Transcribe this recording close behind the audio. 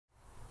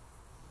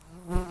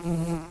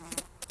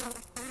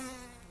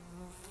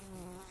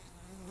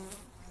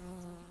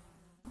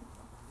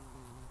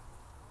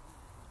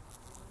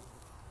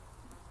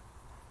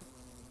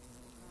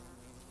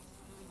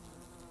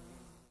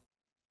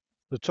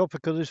The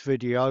topic of this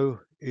video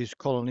is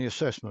colony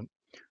assessment,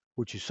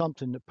 which is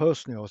something that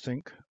personally I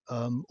think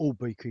all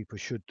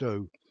beekeepers should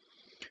do,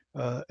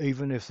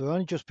 even if they're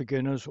only just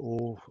beginners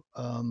or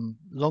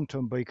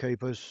long-term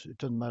beekeepers. It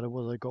doesn't matter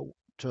whether they've got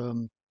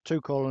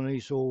two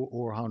colonies or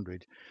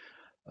 100,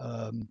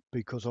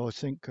 because I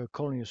think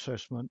colony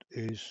assessment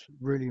is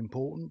really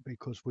important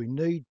because we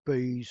need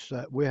bees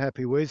that we're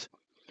happy with.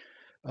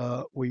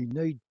 We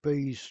need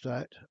bees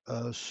that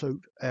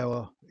suit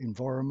our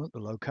environment, the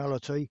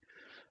locality.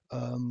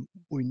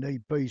 We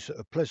need bees that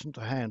are pleasant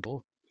to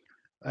handle.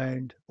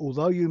 And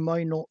although you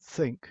may not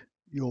think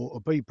you're a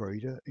bee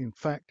breeder, in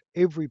fact,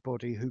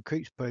 everybody who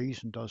keeps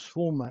bees and does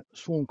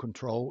swarm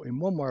control in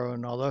one way or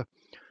another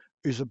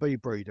is a bee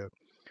breeder.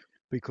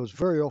 Because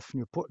very often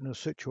you're put in a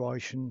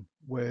situation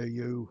where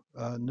you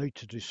need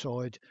to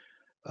decide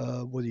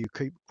whether you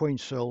keep queen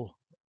cell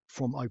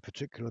from a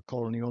particular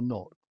colony or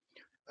not.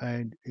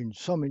 And in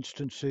some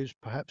instances,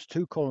 perhaps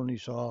two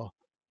colonies are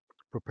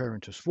preparing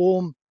to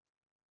swarm.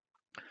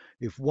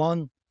 If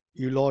one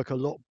you like a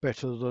lot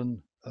better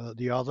than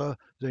the other,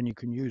 then you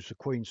can use the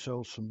queen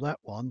cells from that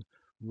one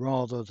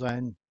rather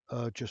than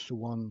just the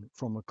one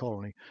from a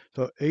colony.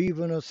 So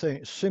even a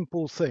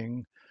simple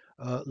thing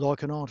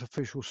like an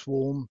artificial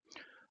swarm,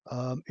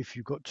 if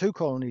you've got two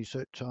colonies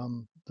that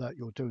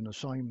you're doing the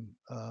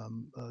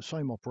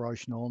same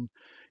operation on,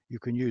 you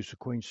can use the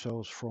queen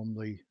cells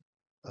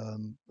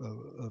um,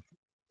 uh,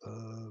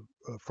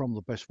 from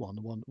the best one,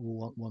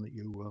 one that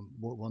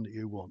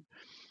you want.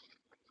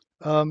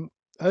 Um,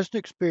 as an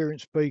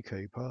experienced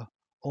beekeeper,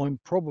 I'm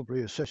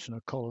probably assessing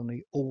a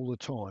colony all the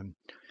time.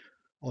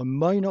 I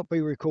may not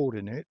be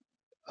recording it.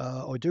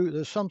 I do.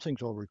 There's some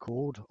things I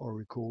record. I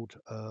record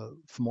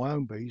for my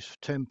own bees,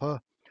 temper,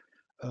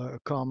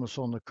 calmness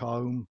on the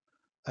comb,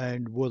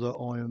 and whether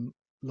I am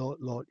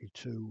likely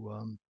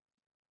to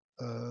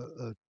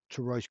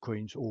raise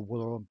queens, or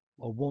whether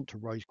I want to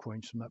raise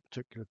queens from that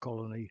particular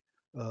colony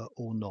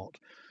or not.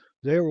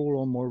 They're all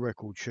on my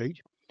record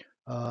sheet,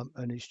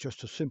 and it's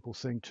just a simple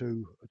thing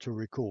to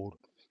record.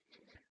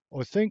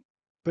 I think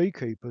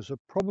beekeepers are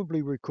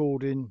probably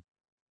recording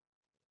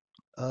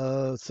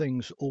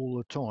things all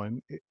the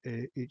time.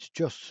 It's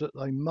just that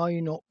they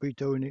may not be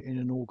doing it in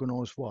an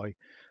organised way.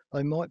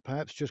 They might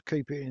perhaps just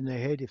keep it in their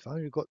head. If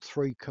they've got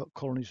three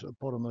colonies at the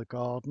bottom of the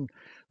garden,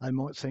 they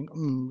might think,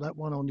 that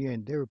one on the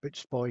end, they're a bit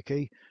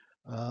spiky,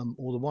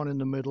 or the one in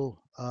the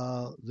middle,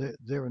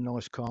 they're a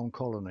nice calm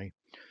colony.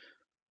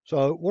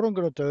 So what I'm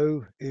going to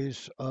do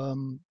is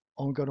I'm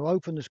going to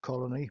open this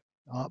colony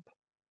up,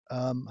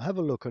 have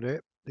a look at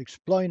it,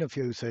 explain a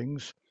few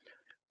things,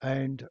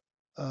 and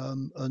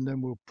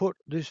then we'll put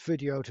this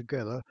video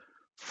together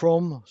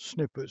from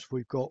snippets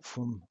we've got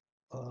from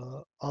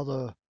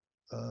other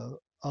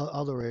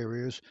other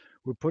areas.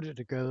 We'll put it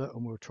together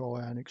and we'll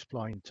try and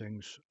explain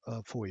things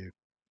for you.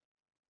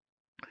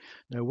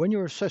 Now, when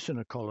you're assessing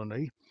a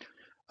colony,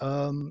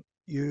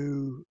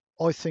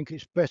 I think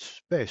it's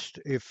best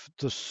if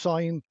the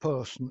same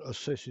person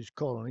assesses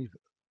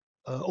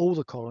all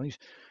the colonies,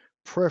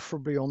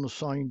 preferably on the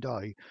same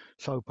day.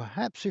 So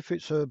perhaps if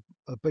it's a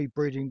bee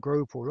breeding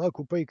group or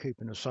local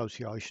beekeeping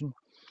association,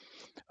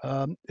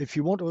 if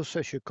you want to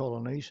assess your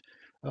colonies,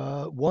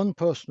 one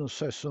person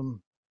assess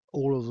them,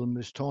 all of them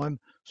this time,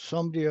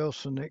 somebody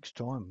else the next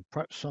time,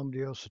 perhaps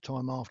somebody else the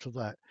time after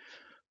that,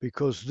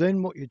 because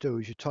then what you do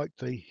is you take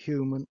the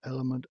human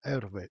element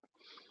out of it.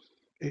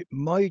 It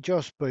may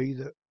just be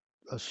that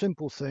a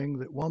simple thing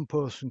that one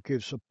person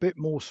gives a bit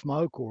more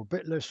smoke or a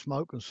bit less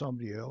smoke than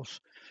somebody else.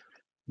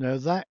 Now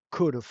that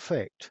could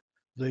affect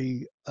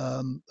the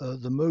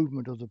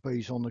movement of the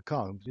bees on the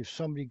comb. If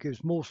somebody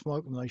gives more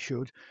smoke than they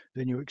should,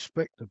 then you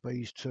expect the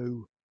bees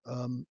to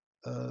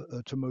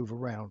move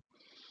around.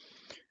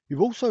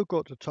 You've also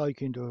got to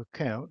take into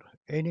account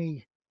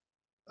any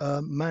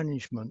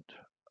management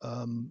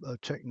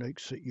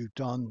techniques that you've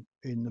done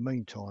in the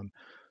meantime.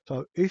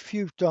 So if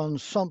you've done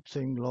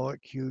something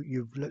like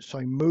you've let's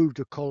say moved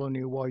a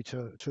colony away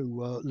to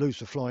lose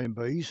the flying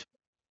bees,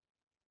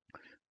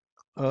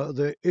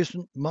 there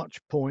isn't much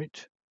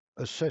point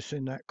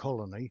assessing that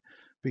colony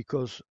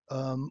because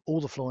all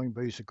the flying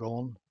bees are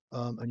gone,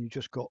 and you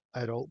just got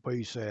adult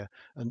bees there.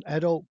 And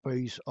adult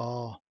bees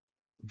are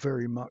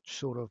very much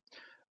sort of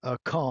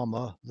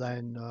calmer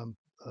than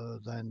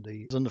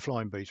the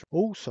flying bees.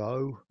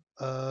 Also,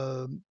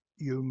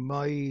 you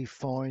may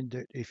find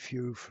that if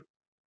you've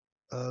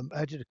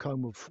added a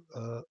comb of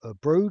a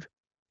brood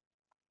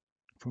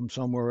from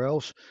somewhere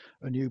else,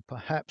 and you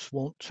perhaps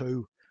want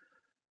to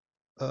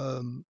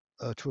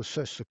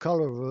assess the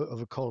colour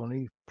of a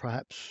colony,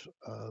 perhaps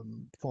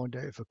find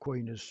out if a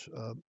queen is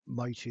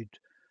mated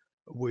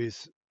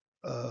with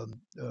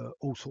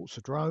all sorts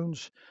of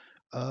drones.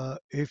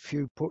 If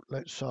you put,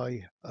 let's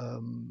say,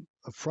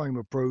 a frame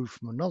of brood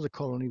from another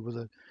colony with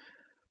a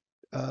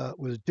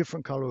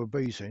different colour of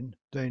bees in,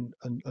 then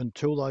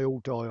until they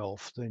all die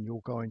off, then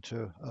you're going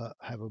to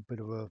have a bit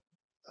of a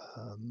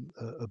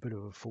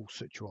false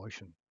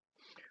situation.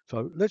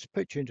 So let's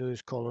pitch into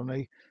this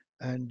colony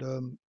and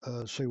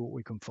see what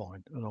we can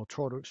find. And I'll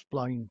try to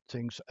explain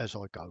things as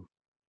I go.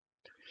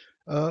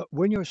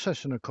 When you're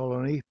assessing a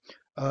colony,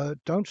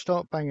 don't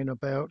start banging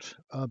about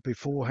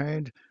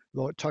beforehand,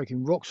 like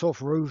taking rocks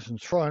off roofs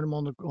and throwing them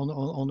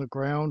on the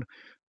ground,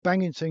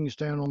 banging things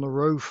down on the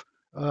roof,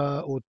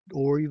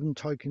 or even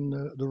taking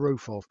the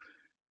roof off.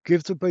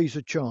 Give the bees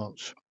a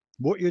chance.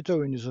 What you're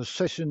doing is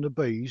assessing the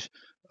bees,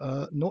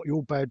 not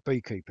your bad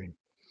beekeeping.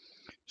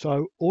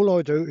 So all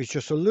I do is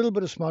just a little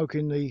bit of smoke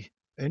in the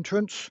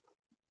entrance,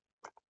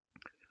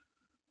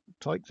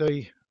 take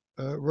the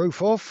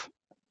roof off.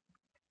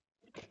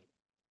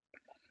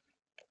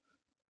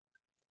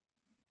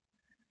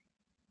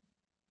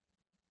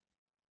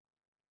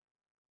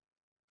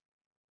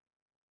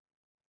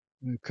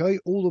 Okay,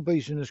 all the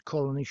bees in this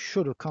colony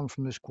should have come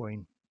from this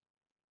queen.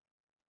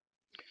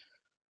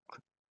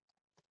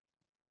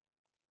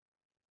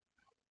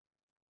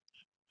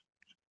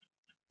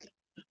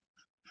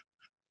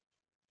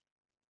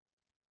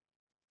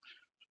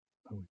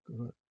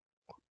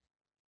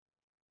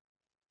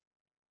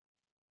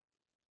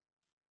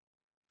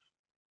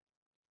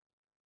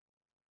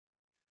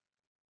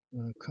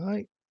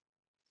 Okay,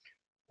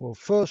 well,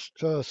 first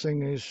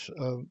thing is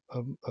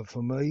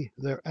for me,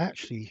 they're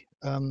actually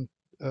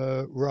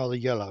rather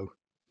yellow,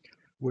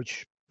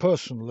 which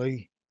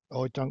personally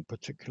I don't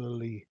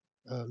particularly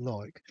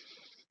like,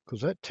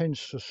 because that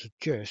tends to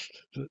suggest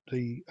that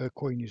the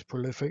queen is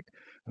prolific,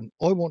 and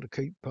I want to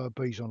keep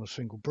bees on a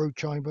single brood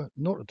chamber,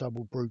 not a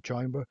double brood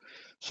chamber.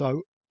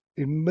 So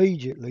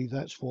immediately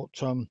that's what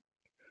I'm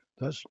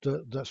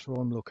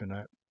looking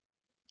at.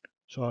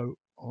 So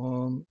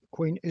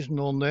queen isn't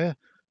on there.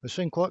 They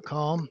seem quite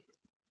calm.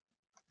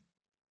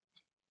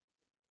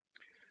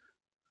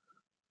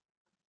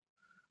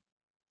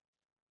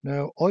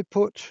 Now I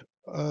put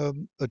a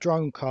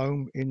drone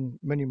comb in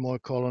many of my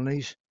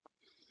colonies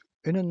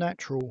in a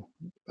natural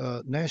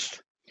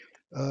nest.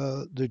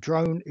 The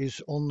drone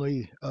is on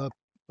the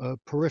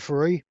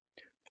periphery,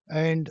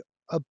 and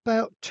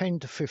about 10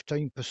 to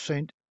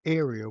 15%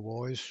 area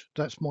wise,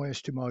 that's my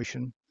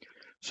estimation.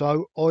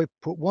 So I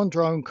put one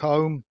drone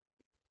comb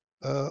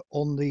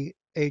on the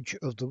edge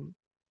of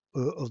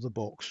the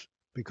box,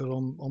 because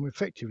I'm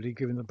effectively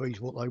giving the bees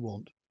what they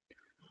want.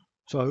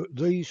 So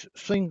these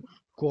seem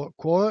quite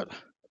quiet.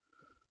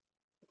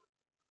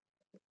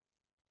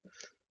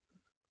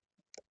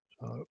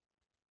 So,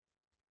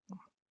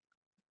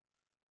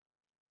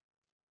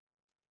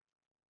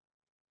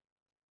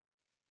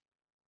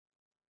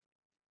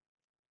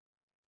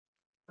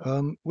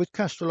 with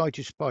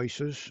castellated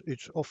spacers,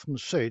 it's often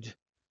said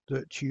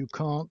that you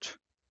can't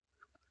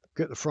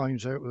get the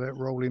frames out without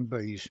rolling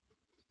bees.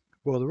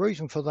 Well, the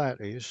reason for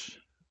that is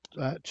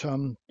that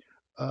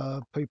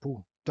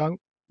people don't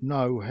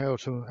know how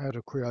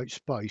to create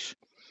space,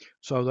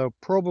 so they'll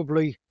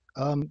probably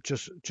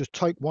just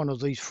take one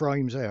of these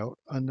frames out,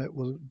 and that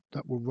will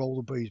roll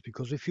the bees.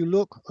 Because if you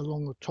look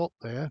along the top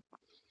there,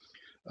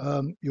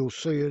 you'll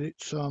see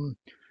that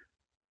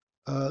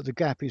the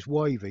gap is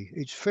wavy.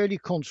 It's fairly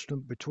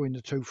constant between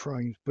the two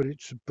frames, but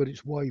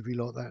it's wavy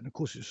like that. And of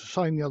course, it's the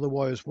same the other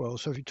way as well.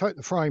 So if you take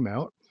the frame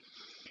out,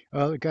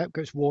 the gap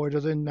gets wider,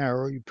 then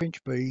narrow. You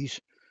pinch bees,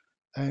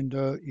 and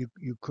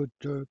you could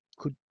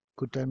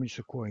damage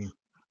the queen.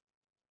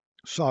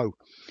 So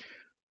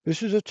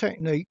this is a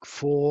technique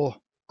for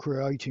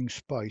creating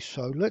space.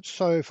 So let's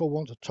say if I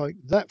want to take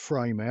that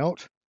frame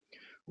out,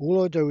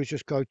 all I do is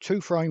just go 2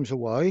 frames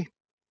away,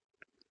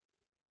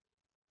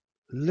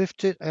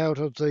 lift it out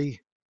of the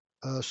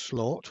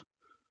slot,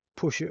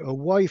 push it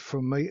away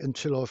from me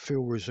until I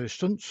feel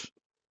resistance.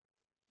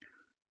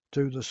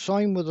 Do the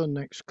same with the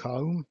next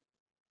comb,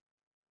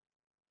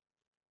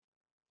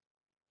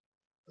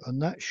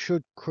 and that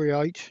should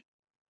create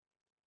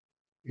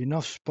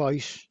enough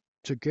space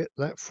to get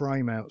that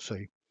frame out,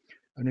 see.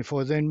 And if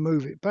I then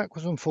move it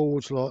backwards and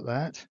forwards like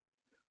that,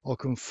 I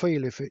can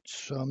feel if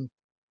it's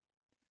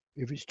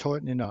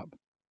tightening up.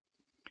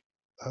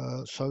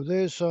 So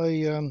there's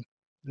a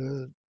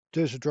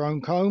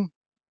drone comb.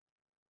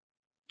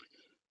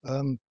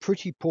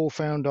 Pretty poor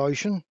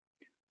foundation.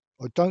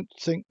 I don't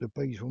think the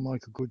bees will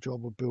make a good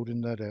job of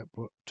building that out,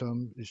 but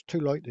it's too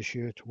late this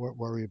year to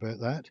worry about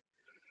that.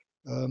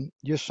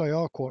 Yes, they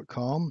are quite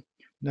calm.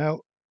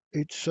 Now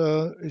it's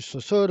the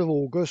 3rd of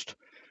August.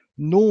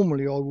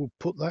 Normally I will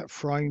put that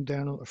frame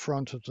down at the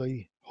front of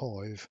the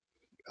hive,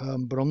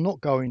 but I'm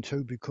not going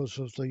to, because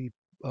of the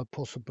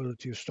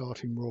possibility of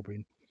starting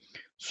robbing.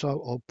 So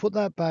I'll put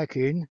that back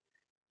in,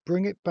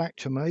 bring it back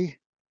to me,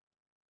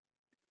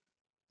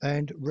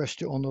 and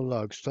rest it on the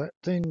lugs. That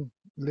then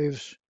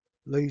leaves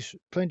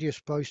plenty of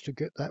space to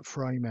get that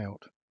frame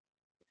out.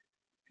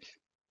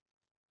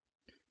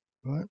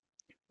 Right.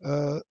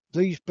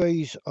 These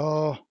bees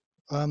are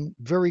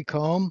very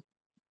calm.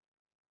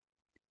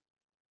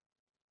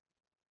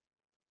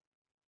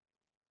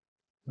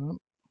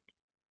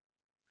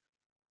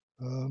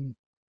 Um,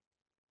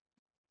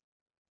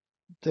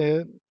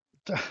 they're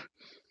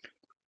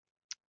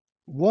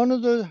one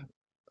of the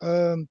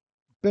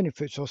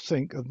benefits, I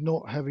think, of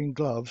not having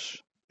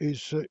gloves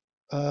is that,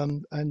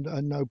 and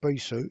no bee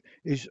suit,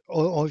 is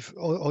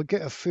I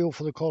get a feel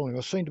for the colony.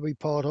 I seem to be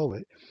part of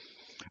it.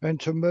 And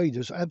to me,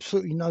 there's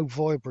absolutely no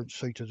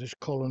vibrancy to this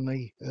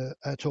colony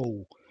at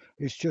all.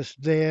 It's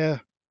just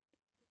there,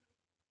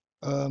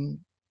 um,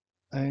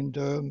 and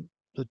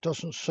there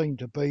doesn't seem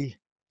to be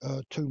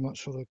too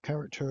much sort of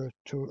character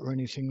to it or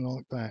anything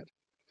like that.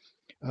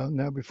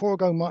 Now, before I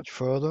go much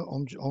further,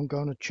 I'm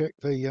going to check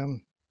the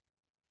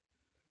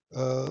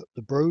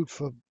brood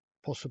for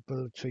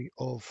possibility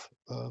of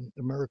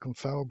American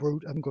foul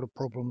brood. I haven't got a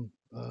problem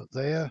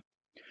there.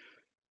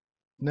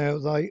 Now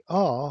they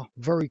are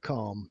very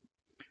calm,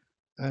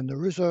 and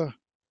there is a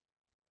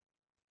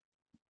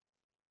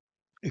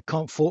you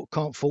can't fault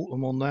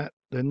them on that.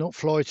 They're not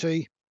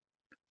flighty.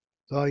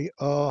 They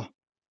are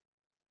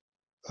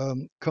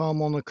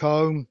calm on the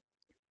comb.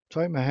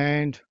 Take my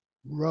hand,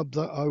 rub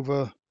that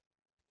over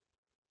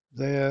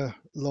there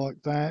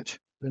like that.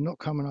 They're not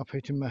coming up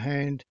hitting my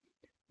hand.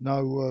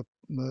 No,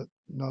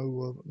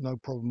 no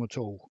problem at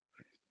all.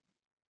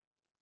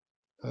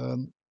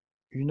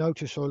 You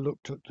notice I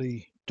looked at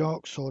the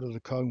dark side of the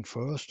comb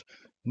first.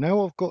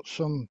 Now I've got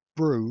some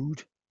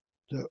brood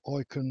that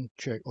I can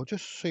check. I'll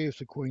just see if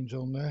the queen's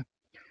on there.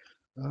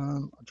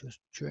 I'll just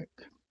check.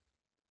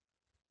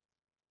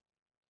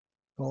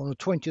 On the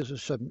 20th of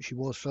 7th, she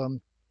was uh,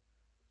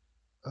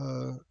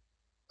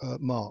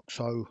 marked,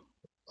 so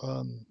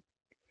I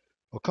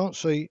can't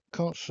see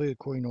the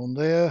queen on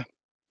there.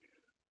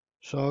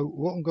 So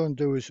what I'm going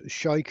to do is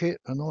shake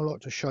it, and I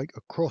like to shake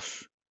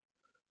across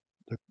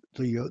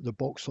the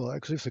box like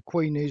that, because if the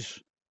queen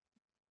is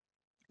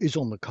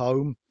on the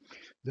comb,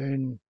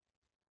 then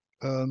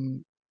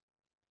um,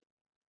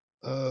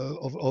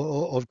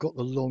 I've got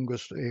the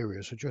longest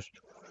area. So just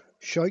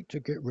shake to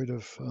get rid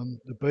of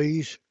the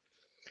bees,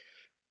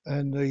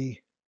 and the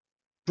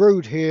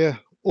brood here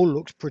all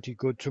looks pretty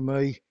good to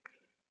me.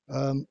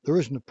 There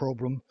isn't a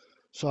problem.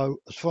 So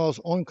as far as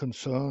I'm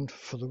concerned,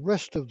 for the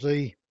rest of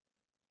the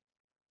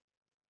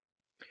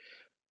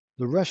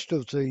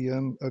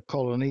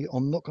colony,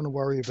 I'm not going to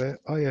worry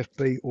about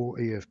AFB or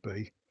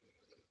EFB.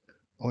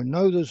 I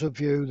know there's a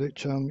view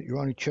that you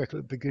only check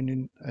at the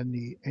beginning and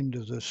the end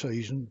of the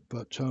season,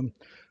 but I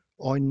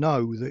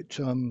know that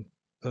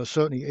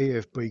certainly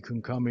EFB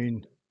can come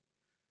in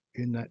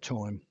that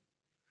time.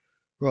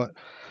 Right.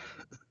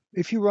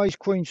 If you raise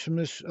queens from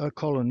this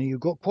colony, you've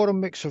got quite a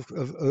mix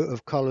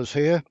of colours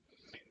here.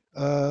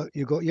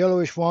 You've got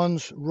yellowish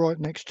ones right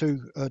next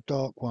to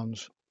dark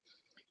ones.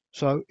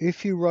 So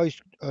if you raise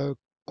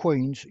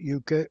queens, you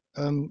get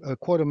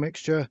quite a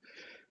mixture.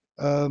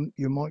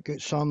 You might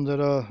get some that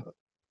are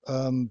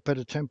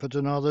better tempered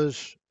than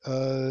others.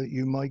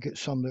 You may get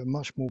some that are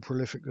much more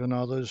prolific than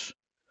others.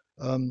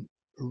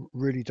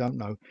 Really don't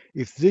know.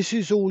 If this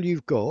is all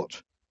you've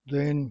got,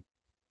 then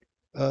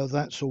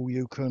that's all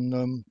you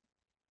can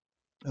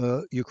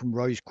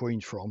raise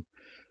queens from.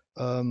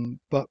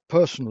 But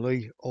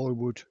personally, I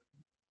would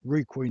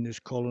requeen this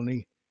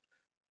colony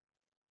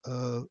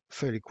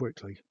fairly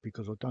quickly,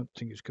 because I don't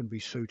think it's going to be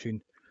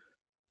suiting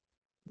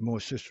my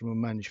system of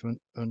management,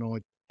 and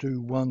I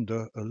do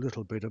wonder a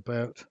little bit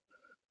about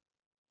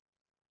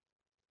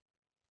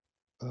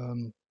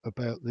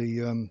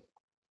the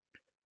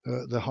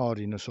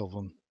hardiness of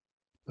them.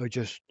 They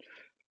just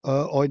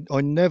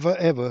I never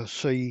ever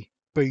see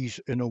bees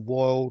in a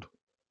wild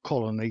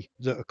colony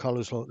that are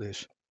colours like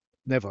this.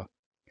 Never.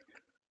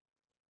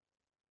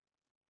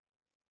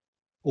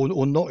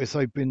 Or not if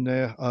they've been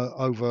there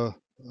over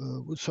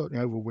certainly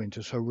over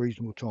winter, so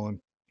reasonable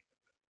time.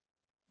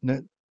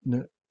 Ne-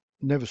 ne-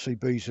 Never see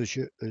bees as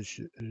you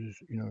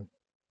know,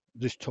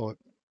 this type,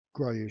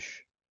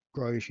 greyish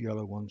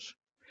yellow ones.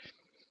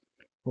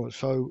 Right,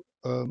 so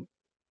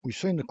we've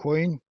seen the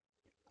queen.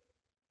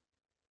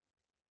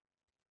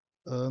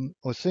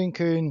 I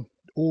think in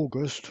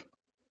August,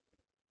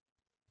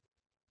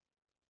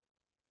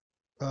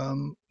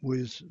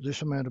 with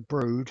this amount of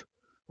brood,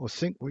 I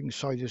think we can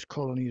say this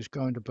colony is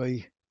going to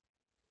be,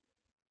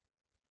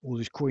 or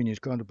this queen is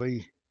going to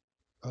be,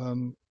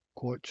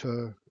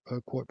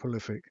 quite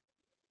prolific.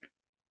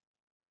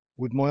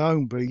 With my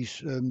own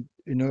bees in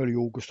early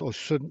August, I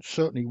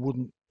certainly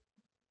wouldn't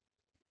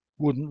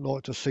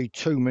like to see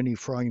too many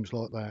frames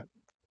like that.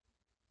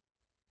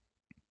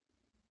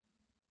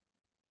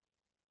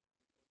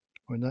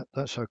 I mean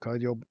that's okay.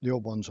 The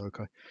odd one's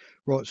okay.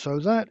 Right. So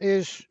that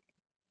is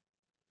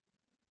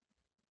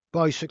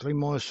basically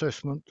my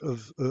assessment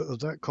of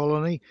that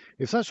colony.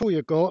 If that's all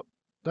you got,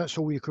 that's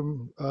all you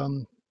can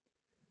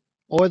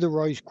either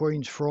raise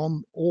queens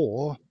from,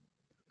 or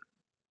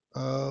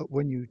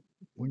when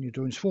you're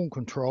doing swarm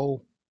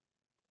control,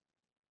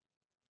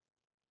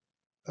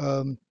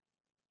 um,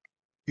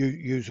 you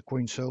use the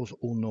queen cells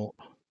or not,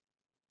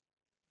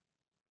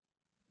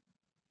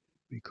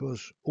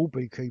 because all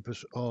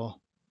beekeepers are,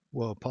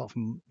 well, apart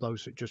from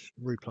those that just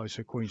replace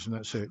their queens and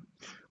that's it,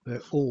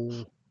 they're all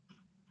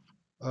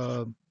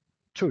um,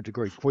 to a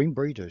degree queen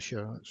breeders.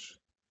 Yeah, that's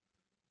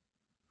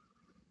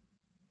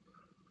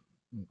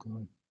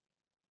okay.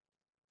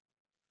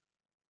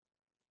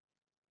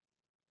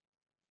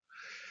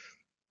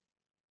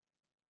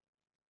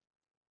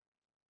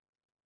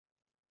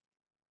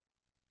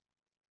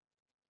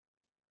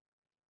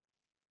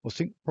 I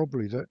think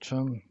probably that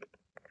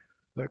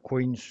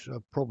queen's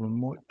problem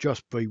might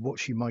just be what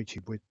she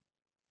mated with.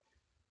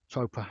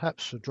 So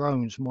perhaps the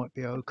drones might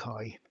be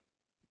okay.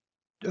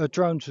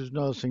 Drones is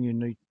another thing you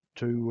need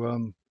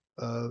to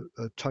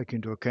take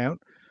into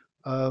account,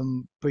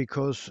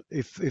 because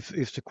if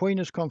the queen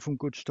has come from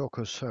good stock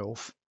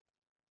herself,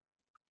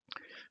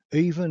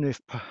 even if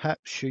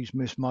perhaps she's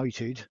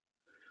mismated,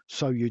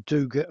 so you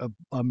do get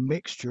a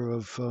mixture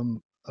of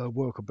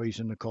worker bees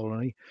in the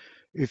colony.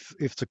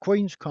 If the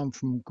queens come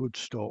from good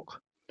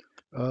stock,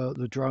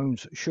 the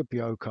drones should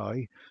be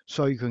okay.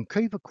 So you can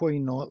keep a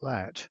queen like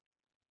that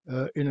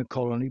in a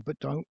colony, but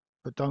don't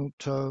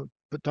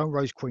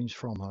raise queens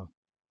from her.